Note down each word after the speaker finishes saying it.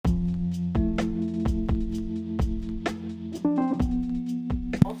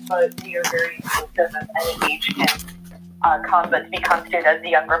but we are very inclusive of any age can come, but to be constituted as the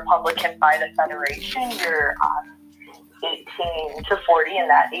Young Republican by the Federation, you're 18 to 40 in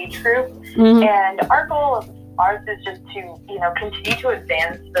that age group. And our goal of ours is just to, continue to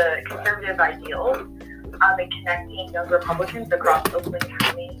advance the conservative ideals and connecting young Republicans across Oakland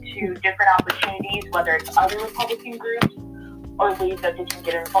County to different opportunities, whether it's other Republican groups or ways that they can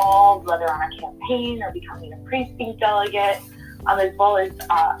get involved, whether on a campaign or becoming a precinct delegate, as well as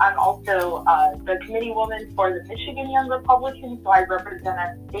I'm also the committee woman for the Michigan Young Republicans, so I represent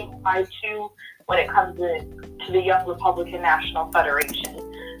us statewide too when it comes to the Young Republican National Federation.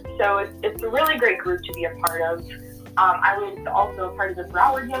 So it's a really great group to be a part of. I was also a part of the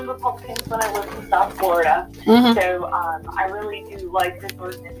Broward Young Republicans when I lived in South Florida. So I really do like this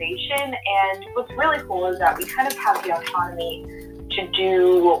organization. And what's really cool is that we kind of have the autonomy to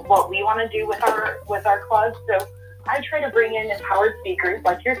do what we want to do with our club. So I try to bring in empowered speakers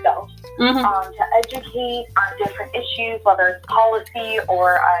like yourself to educate on different issues, whether it's policy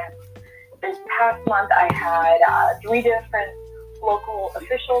or this past month I had 3 different local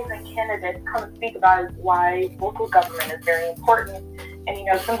officials and candidates come speak about why local government is very important.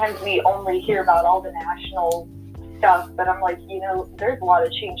 And, sometimes we only hear about all the national stuff, but I'm like, there's a lot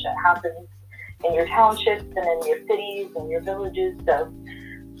of change that happens in your townships and in your cities and your villages. So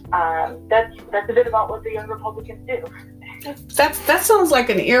that's a bit about what the Young Republicans do. That sounds like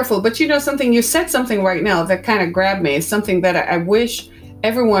an earful, but something, you said something right now that kind of grabbed me. It's something that I wish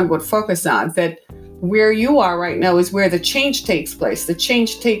everyone would focus on, that where you are right now is where the change takes place. The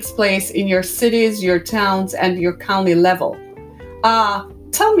change takes place in your cities, your towns, and your county level.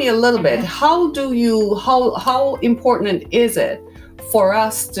 Tell me a little bit, how important is it for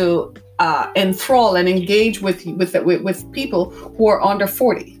us to enthrall and engage with people who are under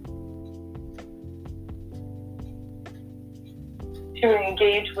 40? To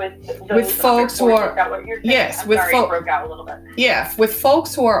engage with folks who are, yes, with folks, broke out a little bit. Yeah, with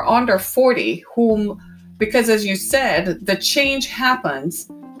folks who are under 40, because as you said, the change happens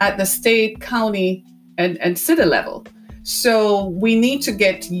at the state, county, and city level. So we need to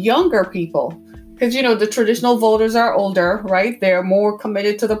get younger people, because the traditional voters are older, right? They're more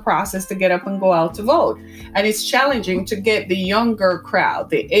committed to the process to get up and go out to vote, and it's challenging to get the younger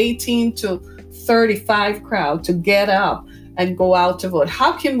crowd, the 18 to 35 crowd, to get up and go out to vote.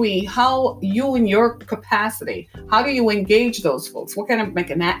 How you in your capacity, how do you engage those folks? What kind of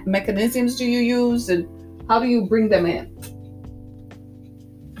mechanisms do you use, and how do you bring them in?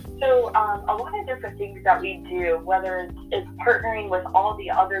 So a lot of different things that we do, whether it's partnering with all the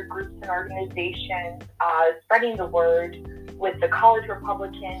other groups and organizations, spreading the word with the College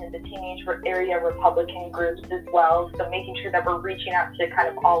Republican and the Teenage Area Republican groups as well. So making sure that we're reaching out to kind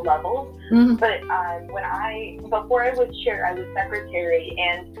of all levels. But before I was chair, I was secretary,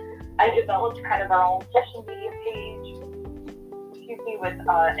 and I developed kind of our own social media page, with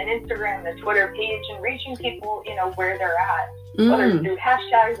an Instagram and a Twitter page, and reaching people, where they're at, whether it's through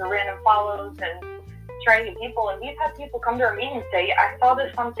hashtags or random follows, and trying to get people. And we've had people come to our meeting and say, I saw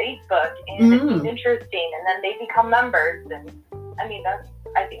this on Facebook and it seemed interesting, and then they become members. And I think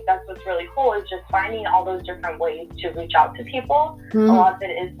that's what's really cool, is just finding all those different ways to reach out to people. A lot of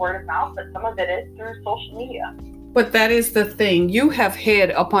it is word of mouth, but some of it is through social media. But that is the thing. You have hit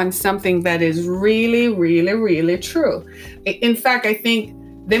upon something that is really, really, really true. In fact, I think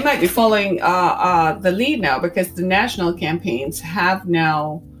they might be following the lead now, because the national campaigns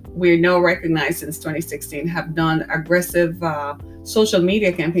we're now recognized since 2016, have done aggressive social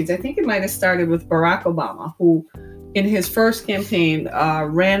media campaigns. I think it might have started with Barack Obama, who in his first campaign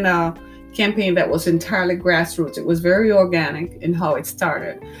ran a campaign that was entirely grassroots. It was very organic in how it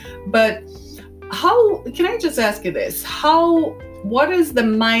started. But can I just ask you this? What is the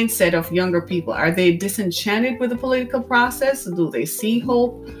mindset of younger people? Are they disenchanted with the political process? Do they see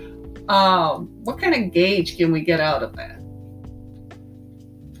hope? What kind of gauge can we get out of that?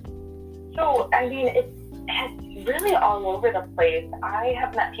 So, it's really all over the place. I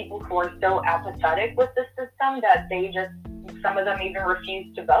have met people who are so apathetic with the system that some of them even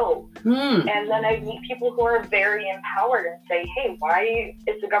refuse to vote. And then I meet people who are very empowered and say, hey, why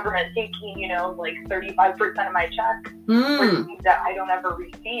is the government taking, 35% of my check for things that I don't ever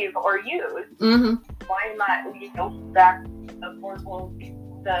receive or use? Why am I, back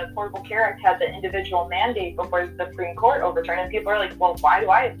the Affordable Care Act had the individual mandate before the Supreme Court overturned, and people are like, well, why do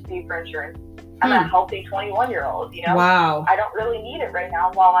I have to pay for insurance? I'm a healthy 21-year-old, Wow. I don't really need it right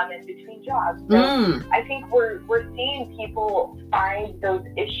now while I'm in between jobs. So I think we're seeing people find those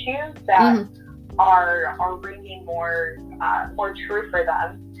issues that are ringing more true for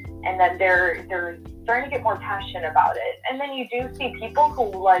them, and then they're starting to get more passionate about it. And then you do see people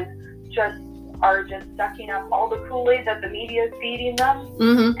who like are just sucking up all the Kool-Aid that the media is feeding them,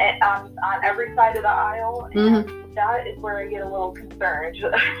 and, on every side of the aisle. And that is where I get a little concerned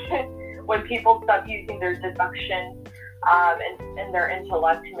when people stop using their deduction and their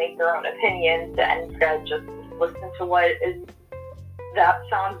intellect to make their own opinions, and instead just listen to what is that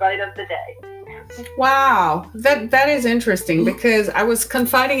soundbite of the day. Wow, that is interesting, because I was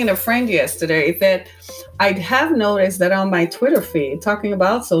confiding in a friend yesterday that I have noticed that on my Twitter feed, talking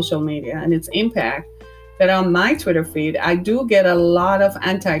about social media and its impact, that on my Twitter feed, I do get a lot of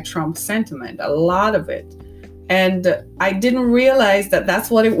anti-Trump sentiment, a lot of it. And I didn't realize that that's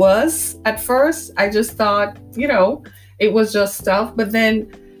what it was at first. I just thought, it was just stuff. But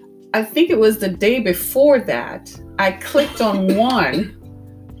then I think it was the day before that, I clicked on one.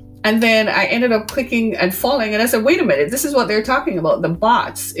 And then I ended up clicking and following, and I said, wait a minute, this is what they're talking about, the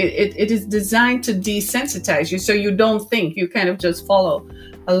bots. It is designed to desensitize you, so you don't think, you kind of just follow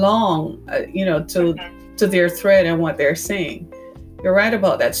along, to their thread and what they're saying. You're right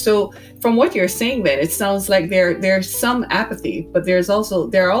about that. So from what you're saying then, it sounds like there's some apathy, but there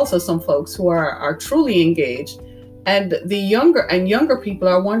are also some folks who are truly engaged. And the younger people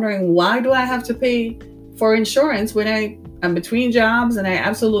are wondering, why do I have to pay for insurance when I'm between jobs and I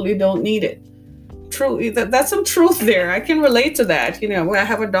absolutely don't need it? True, that's some truth there. I can relate to that. I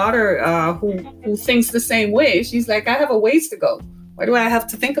have a daughter who thinks the same way. She's like, I have a ways to go. Why do I have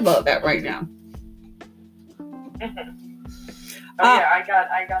to think about that right now? I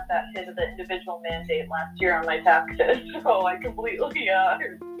got that hit of the individual mandate last year on my taxes, so I completely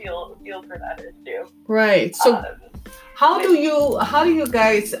feel for that issue. Right. So, how do you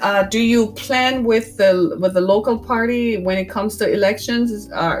guys do you plan with the local party when it comes to elections?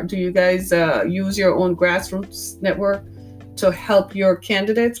 Do you guys use your own grassroots network to help your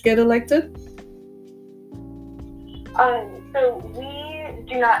candidates get elected? So we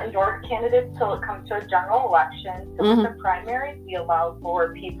do not endorse candidates till it comes to a general election. So with the primaries, we allow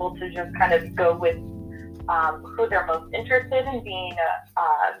for people to just kind of go with who they're most interested in being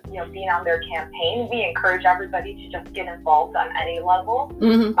on their campaign. We encourage everybody to just get involved on any level.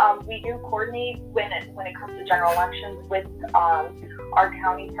 We do coordinate when it comes to general elections with our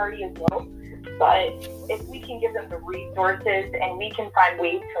county party as well. But if we can give them the resources and we can find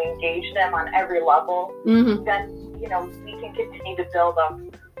ways to engage them on every level, then we can continue to build up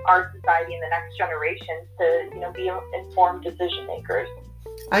our society in the next generation to be informed decision makers.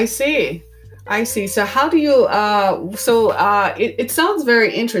 I see. So how do you, it sounds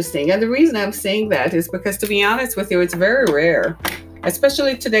very interesting. And the reason I'm saying that is because, to be honest with you, it's very rare,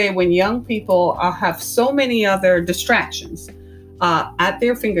 especially today when young people have so many other distractions at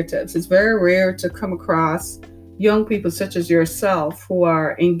their fingertips. It's very rare to come across young people such as yourself who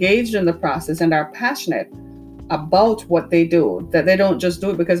are engaged in the process and are passionate about what they do, that they don't just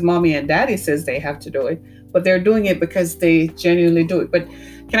do it because mommy and daddy says they have to do it, but they're doing it because they genuinely do it. But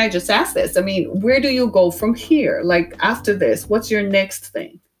can I just ask this? I mean, where do you go from here? Like, after this, what's your next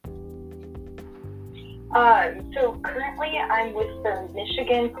thing? So currently I'm with the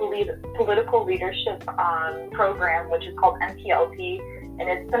Michigan Political Leadership Program, which is called MPLP, and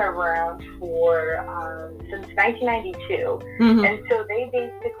it's been around for since 1992. And so they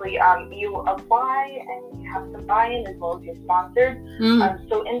basically, you apply and you have some buy-in as well as you're sponsored.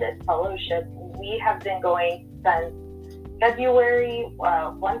 So in this fellowship, we have been going since February,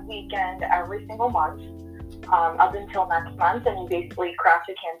 one weekend every single month, up until next month, and you basically craft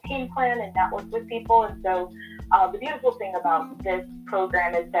a campaign plan and network with people. And so the beautiful thing about this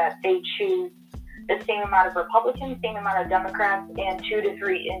program is that they choose the same amount of Republicans, same amount of Democrats, and 2 to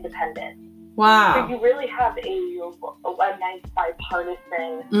 3 independents. Wow. So you really have a nice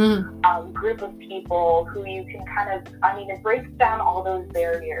bipartisan group of people who you can kind of, it breaks down all those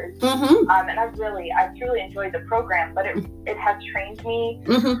barriers. And I've truly enjoyed the program, but it has trained me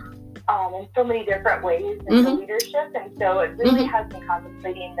in so many different ways into leadership. And so it really has me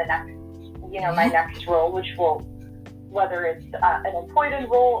contemplating the next, my next role, which will, whether it's an appointed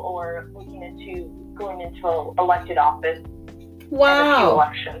role or looking into going into elected office. Wow. In a few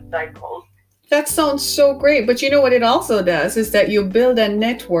election cycles. That sounds so great. But you know what it also does is that you build a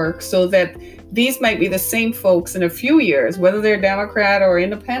network so that these might be the same folks in a few years, whether they're Democrat or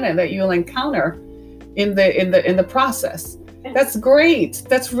independent, that you'll encounter in the process. That's great.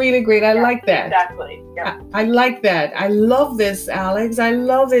 That's really great. I like that. Exactly. Yeah. I like that. I love this, Alex. I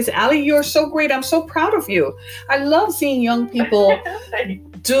love this. Ali, you're so great. I'm so proud of you. I love seeing young people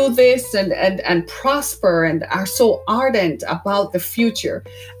do this and prosper and are so ardent about the future.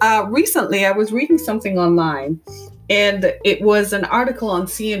 Recently, I was reading something online, And it was an article on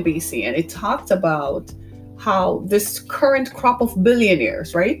CNBC, and it talked about how this current crop of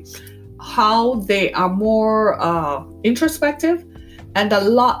billionaires, right? How they are more introspective and a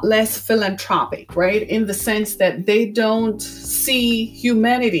lot less philanthropic, right? In the sense that they don't see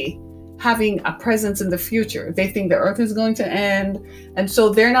humanity having a presence in the future. They think the earth is going to end. And so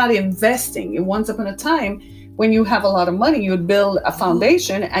they're not investing. Once upon a time, when you have a lot of money, you would build a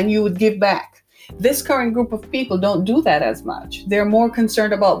foundation and you would give back. This current group of people don't do that as much. They're more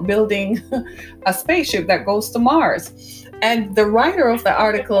concerned about building a spaceship that goes to Mars. And the writer of the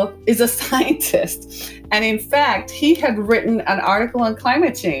article is a scientist. And in fact, he had written an article on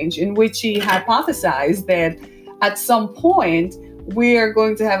climate change in which he hypothesized that at some point, we are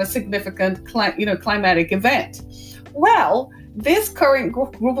going to have a significant climatic event. Well, this current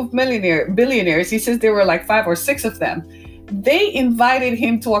group of billionaires, he says there were like 5 or 6 of them, they invited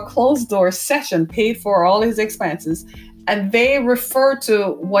him to a closed door session, paid for all his expenses, and they referred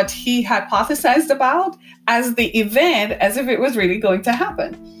to what he hypothesized about as the event, as if it was really going to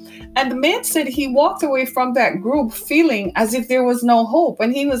happen. And the man said he walked away from that group feeling as if there was no hope.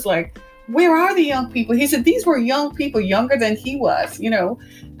 And he was like, where are the young people? He said these were young people, younger than he was,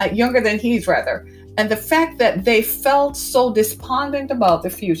 younger than he's rather. And the fact that they felt so despondent about the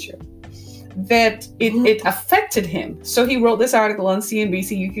future, that it affected him. So he wrote this article on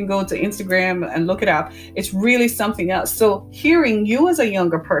CNBC. You can go to Instagram and look it up. It's really something else. So hearing you as a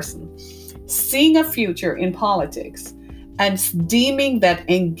younger person, seeing a future in politics and deeming that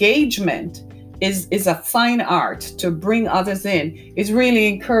engagement is a fine art to bring others in is really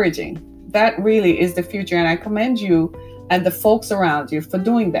encouraging. That really is the future. And I commend you and the folks around you for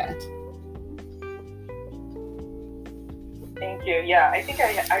doing that. Thank you. Yeah, I think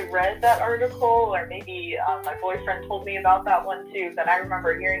I read that article, or maybe my boyfriend told me about that one too, but I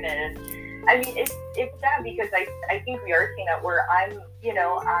remember hearing it. And I mean, it's sad because I think we are seeing that where I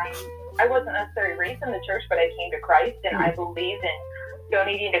wasn't necessarily raised in the church, but I came to Christ, and I believe in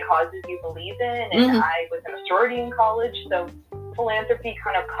donating to causes you believe in, and I was in a sorority in college, so philanthropy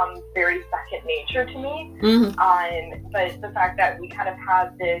kind of comes very second nature to me. But the fact that we kind of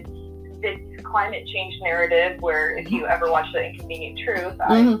have this climate change narrative where, if you ever watched The Inconvenient Truth,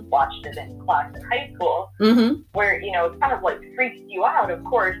 I watched it in class in high school, where, it kind of like freaks you out, of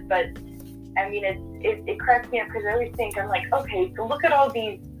course, but I mean, it cracks me up because I always think, I'm like, okay, so look at all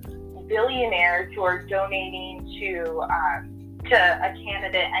these billionaires who are donating to a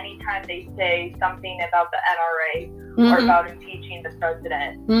candidate anytime they say something about the NRA or about impeaching the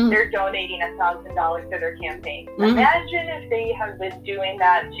president. They're donating $1,000 to their campaign. Imagine if they have been doing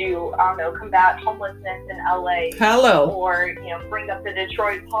that to, combat homelessness in LA. Or, bring up the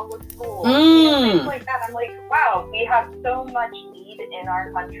Detroit public schools. Things like that. I'm like, wow, we have so much need in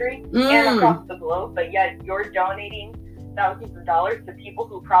our country and across the globe, but yet you're donating thousands of dollars to people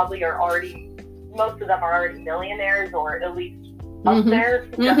who probably are already, most of them are already millionaires, or at least up there.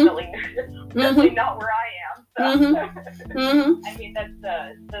 Definitely not where I am. So I mean,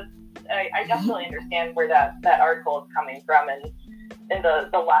 I definitely understand where that article is coming from, and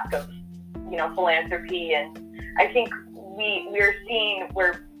the lack of philanthropy. And I think we're seeing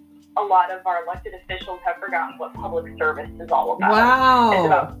where a lot of our elected officials have forgotten what public service is all about. Wow. It's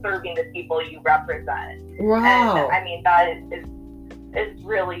about serving the people you represent. Wow. And I mean, that is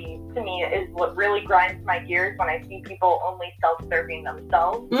really, to me, is what really grinds my gears when I see people only self-serving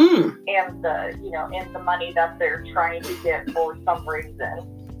themselves and the money that they're trying to get for some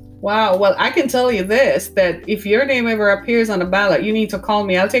reason. Wow. Well, I can tell you this, that if your name ever appears on the ballot, you need to call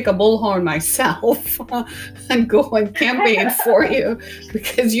me. I'll take a bullhorn myself and go and campaign for you,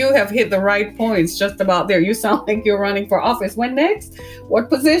 because you have hit the right points just about there. You sound like you're running for office. When next? What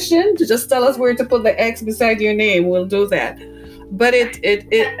position? Just tell us where to put the X beside your name. We'll do that. But this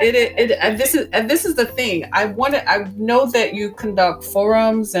is the thing. I know that you conduct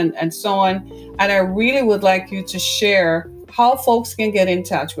forums and so on, and I really would like you to share how folks can get in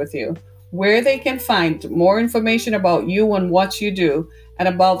touch with you, where they can find more information about you and what you do, and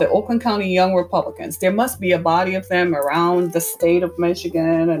about the Oakland County Young Republicans. There must be a body of them around the state of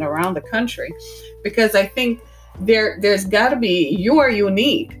Michigan and around the country, because I think there's got to be, you are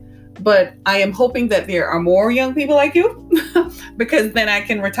unique, but I am hoping that there are more young people like you, because then I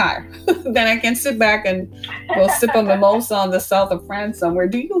can retire. Then I can sit back and go sip a mimosa on the south of France somewhere.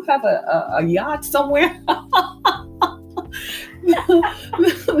 Do you have a yacht somewhere?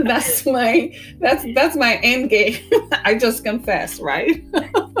 That's my end game. I just confess, right?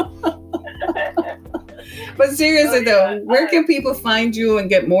 But seriously though, where can people find you and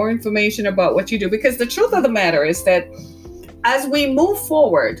get more information about what you do? Because the truth of the matter is that as we move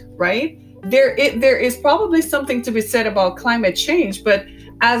forward, right, there is probably something to be said about climate change, but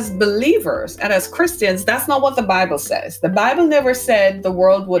as believers and as Christians, that's not what the Bible says. The Bible never said the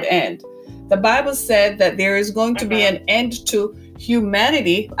world would end. The Bible said that there is going to be an end to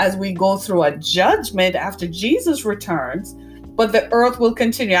humanity as we go through a judgment after Jesus returns, but the earth will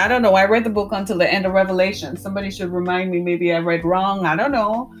continue. I don't know. I read the book until the end of Revelation. Somebody should remind me. Maybe I read wrong. I don't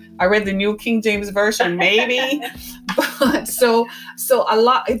know. I read the New King James Version, maybe. But so a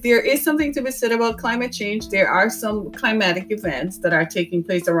lot, there is something to be said about climate change. There are some climatic events that are taking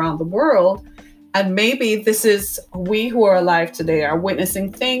place around the world. And maybe this is, we who are alive today are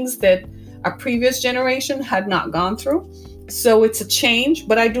witnessing things that a previous generation had not gone through. So it's a change,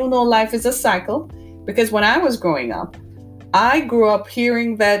 but I do know life is a cycle, because when I was growing up, I grew up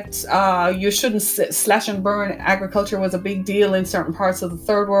hearing that you shouldn't slash and burn. Agriculture was a big deal in certain parts of the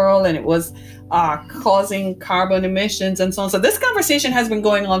third world, and it was causing carbon emissions and so on. So this conversation has been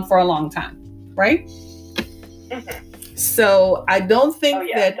going on for a long time, right? So I don't think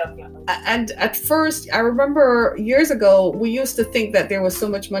that, definitely. And at first, I remember years ago, we used to think that there was so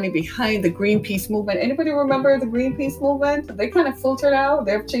much money behind the Greenpeace movement. Anybody remember the Greenpeace movement? They kind of filtered out.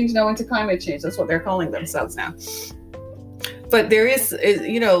 They've changed now into climate change. That's what they're calling themselves now. But there is,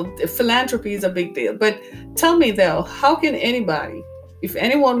 philanthropy is a big deal. But tell me though, how can anybody, if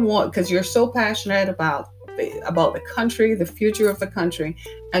anyone because you're so passionate about the country, the future of the country,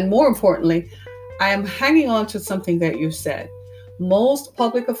 and more importantly, I am hanging on to something that you said. Most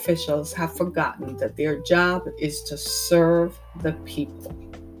public officials have forgotten that their job is to serve the people.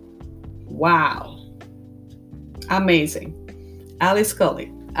 Wow. Amazing. Allie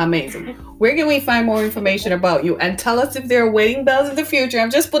Scully. Amazing. Where can we find more information about you? And tell us if there are wedding bells in the future.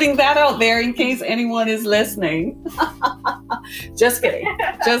 I'm just putting that out there in case anyone is listening. Just kidding.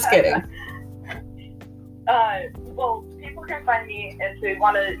 Just kidding. Well, people can find me if they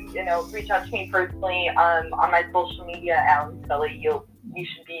want to, reach out to me personally on my social media, Allie Scully. You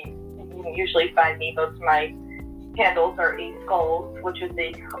can usually find me. Most of my handles are A-Skulls, which is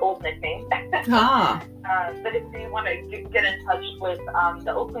the old nickname. But if they want to get in touch with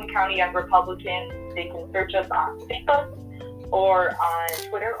the Oakland County Young Republicans, they can search us on Facebook or on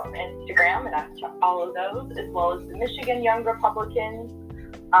Twitter or Instagram, and I check all of those, as well as the Michigan Young Republicans.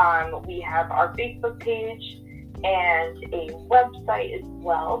 We have our Facebook page and a website as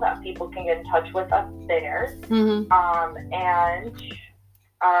well that people can get in touch with us there. And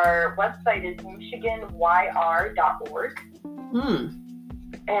our website is michiganYR.org.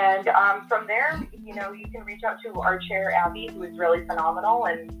 And from there, you can reach out to our chair, Abby, who is really phenomenal,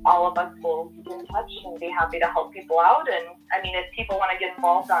 and all of us will get in touch and be happy to help people out. And if people want to get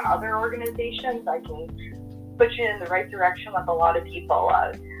involved on other organizations, I can put you in the right direction with a lot of people.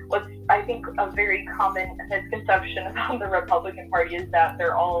 What's, I think, a very common misconception about the Republican Party is that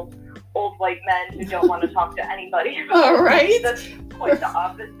they're all old white men who don't want to talk to anybody. All right. That's quite the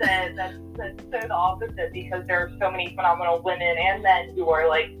opposite. That's so the opposite, because there are so many phenomenal women and men who are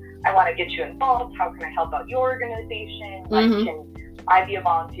like, I want to get you involved. How can I help out your organization? Can I be a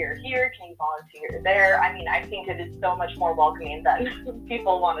volunteer here? Can you volunteer there? I think it is so much more welcoming than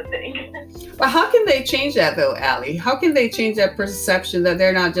people want to think. Well, how can they change that though, Allie? How can they change that perception that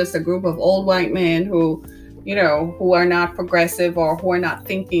they're not just a group of old white men who are not progressive, or who are not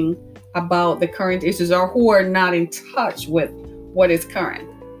thinking about the current issues, or who are not in touch with what is current?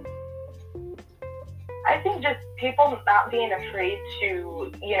 I think just people not being afraid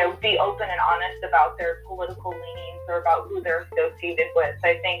to, be open and honest about their political leanings or about who they're associated with.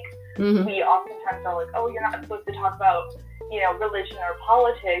 I think we oftentimes are like, oh, you're not supposed to talk about, religion or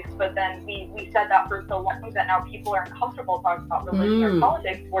politics, but then we said that for so long that now people are uncomfortable talking about religion or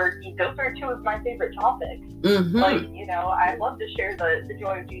politics, where those are two of my favorite topics. I love to share the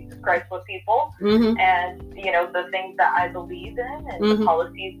joy of Jesus Christ with people, and, the things that I believe in, and the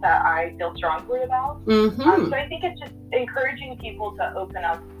policies that I feel strongly about. So I think it's just encouraging people to open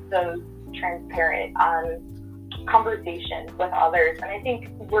up those transparent conversations with others. And I think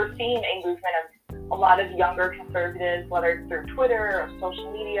we're seeing a movement of a lot of younger conservatives, whether it's through Twitter or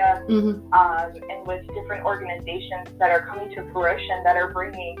social media, and with different organizations that are coming to fruition, that are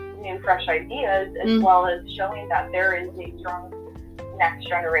bringing new, fresh ideas, as well as showing that there is a strong next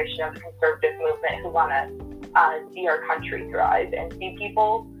generation of conservative movement who want to see our country thrive and see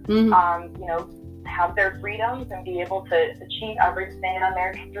people, have their freedoms and be able to achieve everything an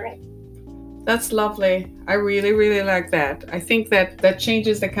American dream. That's lovely. I really, really like that. I think that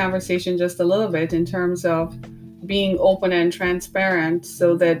changes the conversation just a little bit in terms of being open and transparent,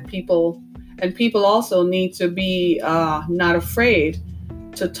 so that people also need to be not afraid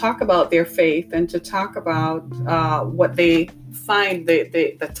to talk about their faith and to talk about what they find,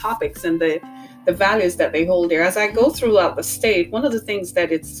 the topics and the values that they hold there. As I go throughout the state, one of the things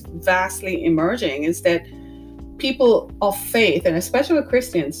that it's vastly emerging is that people of faith, and especially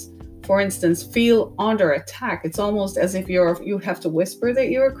Christians, for instance, feel under attack. It's almost as if you have to whisper that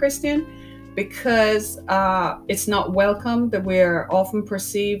you're a Christian, because it's not welcome, that we're often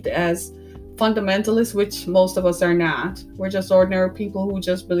perceived as fundamentalists, which most of us are not. We're just ordinary people who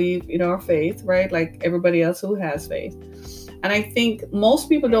just believe in our faith, right? Like everybody else who has faith. And I think most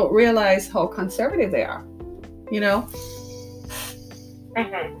people don't realize how conservative they are, you know?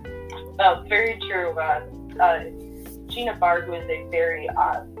 Mm-hmm. Very true. Gina Barr, who is a very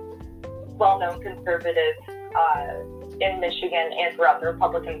well-known conservative in Michigan and throughout the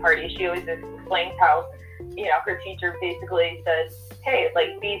Republican Party, she always explains how, her teacher basically says, hey, like,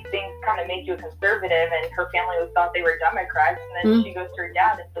 these things kind of make you a conservative, and her family always thought they were Democrats, and then she goes to her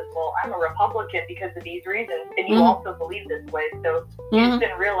dad and says, well, I'm a Republican because of these reasons, and you also believe this way, so you just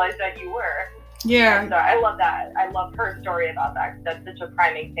didn't realize that you were. Yeah. And so I love that. I love her story about that. That's such a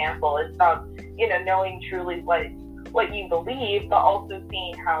prime example. It's about, knowing truly what you believe, but also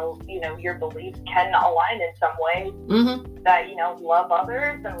seeing how, your beliefs can align in some way, that, love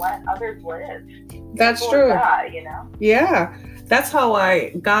others and let others live. That's true. Yeah. That's how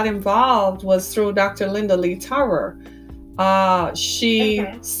I got involved, was through Dr. Linda Lee Tower.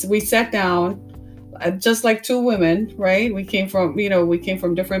 We sat down, just like two women, right? We came from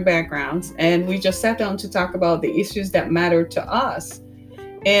different backgrounds, and we just sat down to talk about the issues that mattered to us.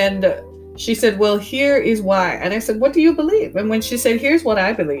 And she said, well, here is why. And I said, what do you believe? And when she said, here's what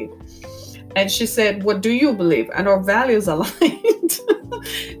I believe. And she said, what do you believe? And our values aligned.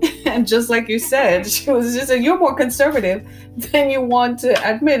 And just like you said, she said, you're more conservative than you want to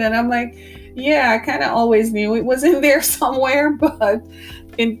admit. And I'm like, yeah, I kind of always knew it was in there somewhere, but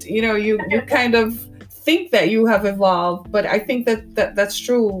you kind of think that you have evolved. But I think that's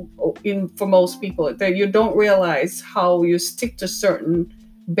true for most people, that you don't realize how you stick to certain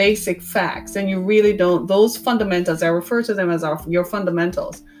basic facts, and you really don't. Those fundamentals, I refer to them as your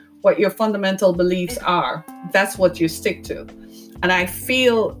fundamentals, what your fundamental beliefs are. That's what you stick to. And I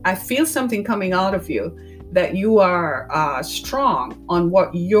feel something coming out of you, that you are strong on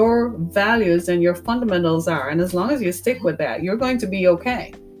what your values and your fundamentals are. And as long as you stick with that, you're going to be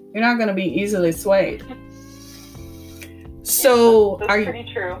okay. You're not going to be easily swayed. So that's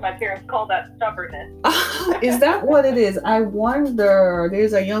pretty true. My parents call that stubbornness. Is that what it is? I wonder.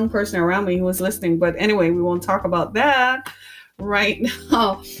 There's a young person around me who is listening, but anyway, we won't talk about that right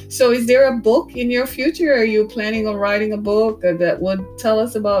now. So is there a book in your future? Are you planning on writing a book that would tell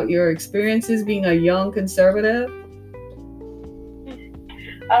us about your experiences being a young conservative?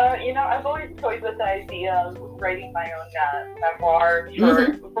 I've always toyed with the idea of writing my own memoir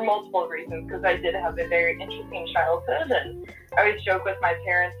for multiple reasons, because I did have a very interesting childhood, and I always joke with my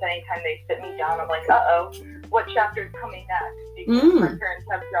parents anytime they sit me down, I'm like, what chapter's coming next? Because my parents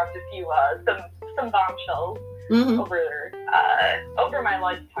have dropped a few, some bombshells over my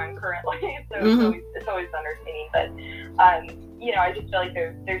lifetime currently, so it's always entertaining, but I just feel like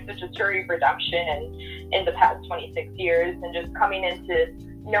there's such a story of redemption in the past 26 years, and just coming into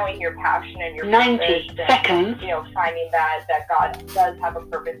knowing your passion and your 90 seconds, and, finding that God does have a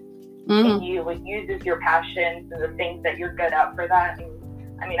purpose in you, and uses your passions and the things that you're good at for that. And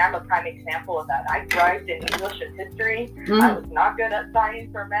I mean, I'm a prime example of that. I thrived in English and history. I was not good at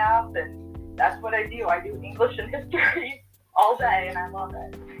science or math, and that's what I do. I do English and history all day, and I love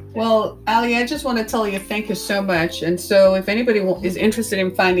it. Well, Ali, I just want to tell you thank you so much. And so if anybody is interested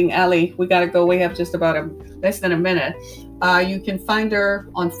in finding Ali, we got to go. We have just about less than a minute. You can find her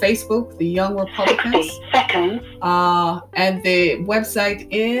on Facebook, The Young Republicans. 60 seconds. And the website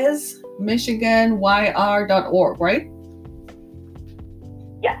is michiganYR.org, right?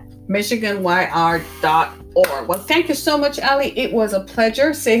 Yeah. michiganYR.org. Well, thank you so much, Ali. It was a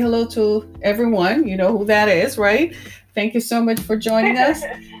pleasure. Say hello to everyone. You know who that is, right? Thank you so much for joining us.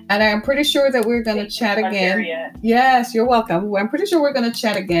 And I'm pretty sure that we're going to chat again. Yes, you're welcome. I'm pretty sure we're going to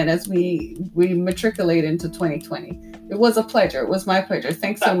chat again as we matriculate into 2020. It was a pleasure. It was my pleasure.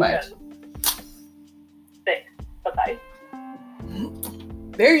 Thanks so much. Thanks. Bye-bye.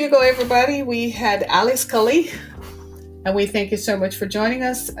 There you go, everybody. We had Ali Scully. And we thank you so much for joining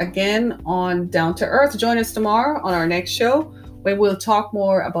us again on Down to Earth. Join us tomorrow on our next show, where we'll talk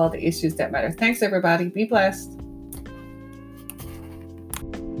more about the issues that matter. Thanks, everybody. Be blessed.